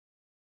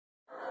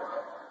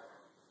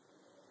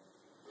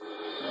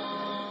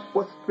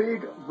was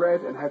big,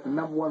 red, and had the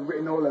 #1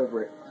 written all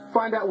over it.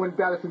 Find out when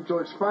Dallas and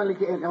George finally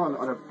get on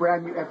a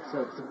brand new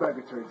episode of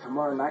Suburgatory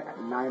tomorrow night at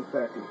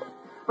 9:30.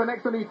 But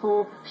next on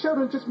E4,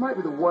 Sheldon just might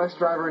be the worst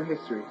driver in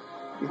history.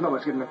 He's not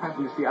much good in the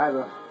passenger seat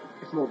either.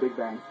 It's more Big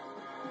Bang.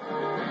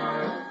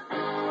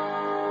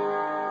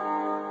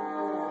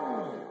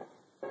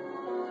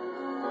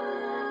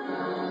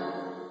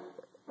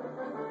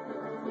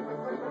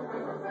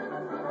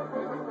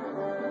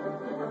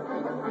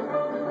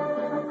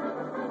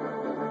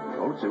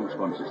 O2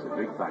 sponsors the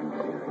Big Bang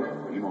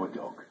Theory. Be more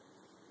dog.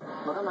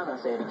 Look, I'm not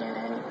gonna say it again,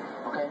 Annie.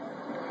 Okay?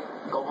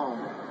 Go home.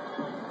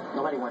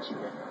 Nobody wants you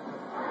here.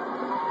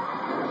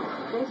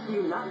 Thanks to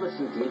you not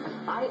listening to me,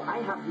 I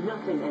have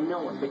nothing and no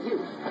one but you.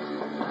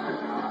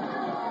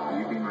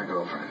 You be my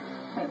girlfriend.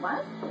 Wait,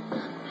 what?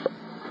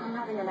 I'm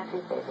having a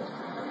nephew's baby.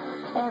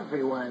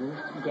 Everyone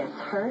gets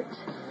hurt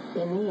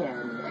in the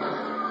end.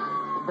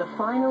 The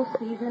final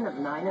season of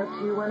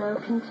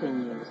 90210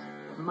 continues.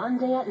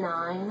 Monday at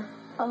 9,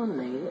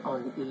 only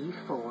on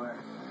E4.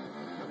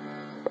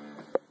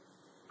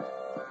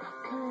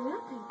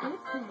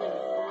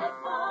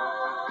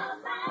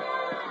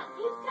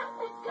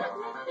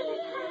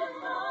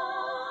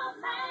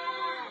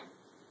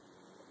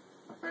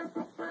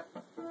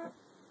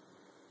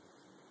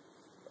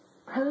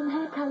 Home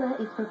hair color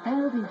is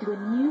propelled into a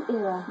new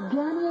era.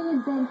 Garnier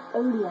invents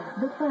Olia,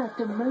 the first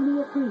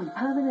ammonia-free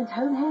permanent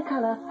home hair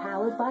color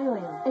powered by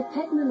oil. A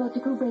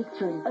technological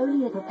breakthrough.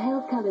 Olia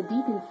propels color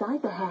deep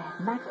inside the hair.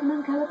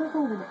 Maximum color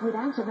performance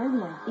without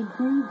ammonia.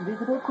 Improved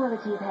visible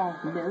quality of hair.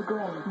 No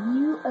gray.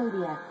 New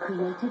Olia,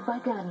 created by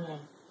Garnier.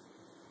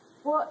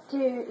 What do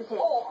you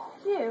think? Oh.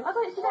 It's you. I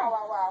got it today.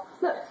 Wow.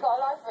 Look. It's got a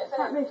life of its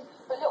That own. moves.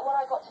 But look what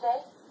I got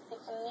today.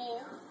 It's some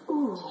new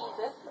Ooh.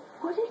 teasers.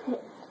 What is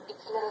it?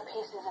 It's little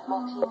pieces of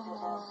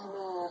Maltesers and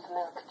smooth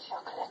milk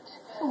chocolate.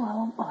 Oh, I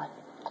want one.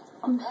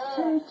 I'm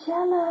so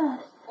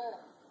jealous.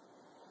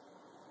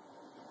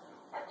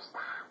 Who's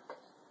that?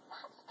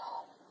 That's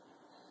Tom.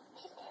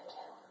 He's cute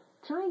too.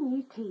 Try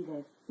new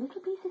teasers.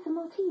 Little pieces of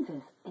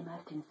Maltesers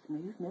immersed in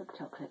smooth milk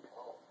chocolate.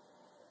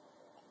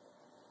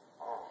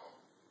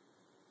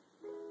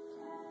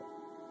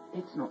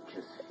 It's not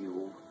just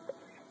fuel.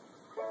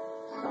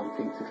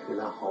 Something to fill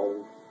a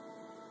hole.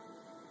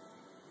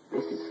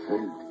 This is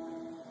food.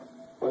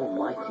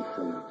 Almighty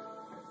food.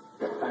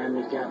 The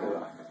family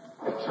gatherer.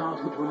 The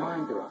childhood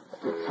reminder.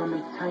 The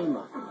tummy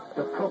tamer.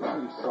 The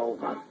problem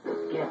solver. The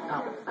get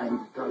up and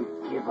go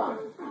giver.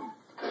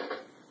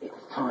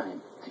 It's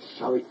time to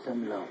show it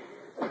some love.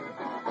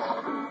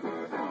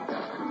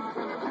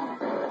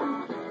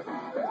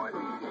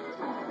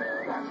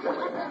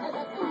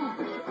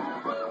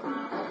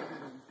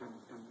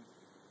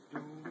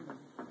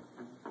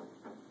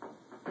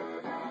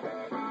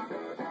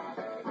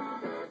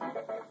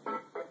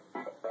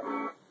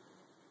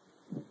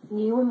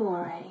 New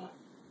Amore.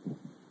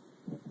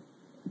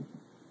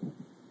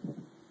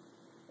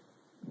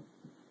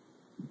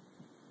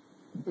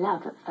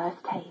 Love at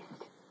first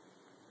taste.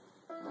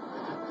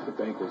 The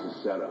bank was a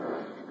setup.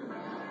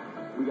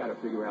 We gotta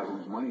figure out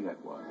whose money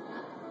that was.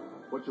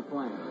 What's your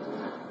plan?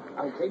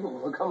 I'm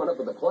capable of coming up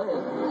with a plan.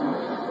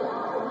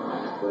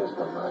 Where's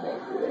the money?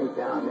 It ain't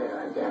down there,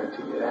 I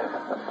guarantee you that.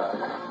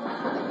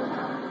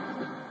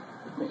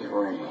 Make it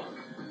rain.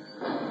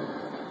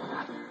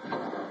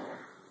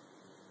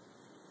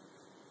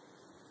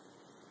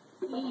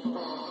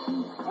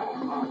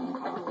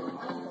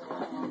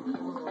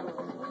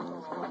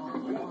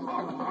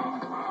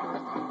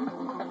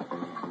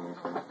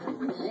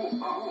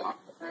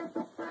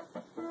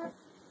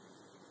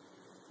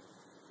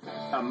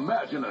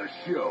 Imagine a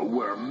show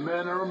where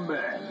men are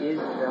men. Is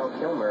Val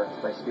Kilmer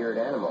my spirit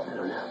animal? I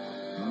don't know.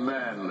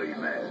 Manly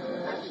men.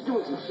 Just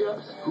doing some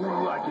shucks. Who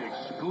like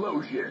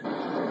explosion.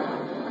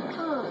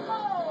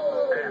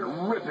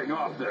 And ripping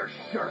off their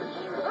shirts.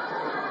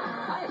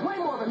 I am way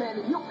more of a man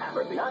than you'll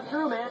ever be. Not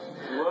true, man.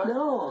 What?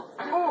 No.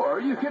 Or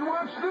you can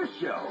watch this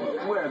show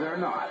where they're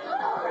not.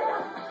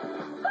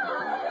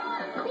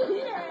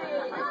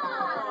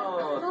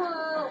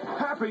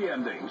 Happy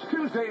Endings,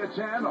 Tuesday at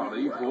 10 on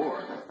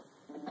E4.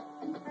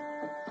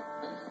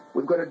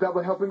 We've got a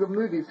double helping of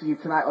movies for you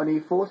tonight on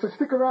E4, so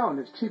stick around.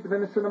 It's cheaper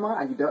than the cinema,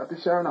 and you don't have to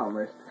share an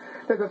armrest.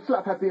 There's a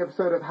slap-happy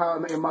episode of How I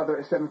Met Your Mother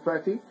at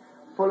 7:30,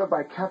 followed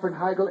by Katherine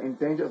Heigl in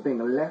danger of being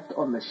left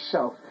on the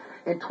shelf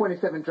in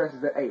 27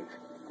 Dresses at 8.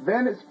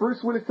 Then it's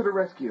Bruce Willis to the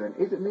rescue, and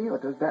is it me or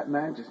does that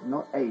man just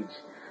not age?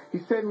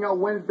 He's saving our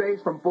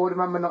Wednesdays from boredom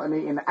and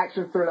monotony in the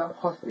action thriller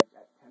Hostage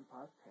at 10:10.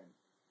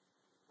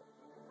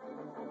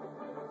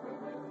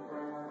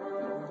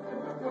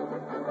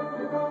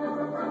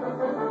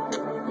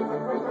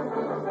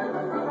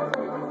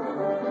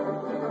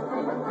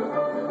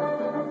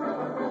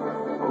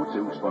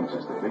 O2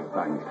 sponsors the Big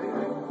Bang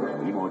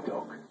Theory. Be more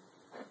dog.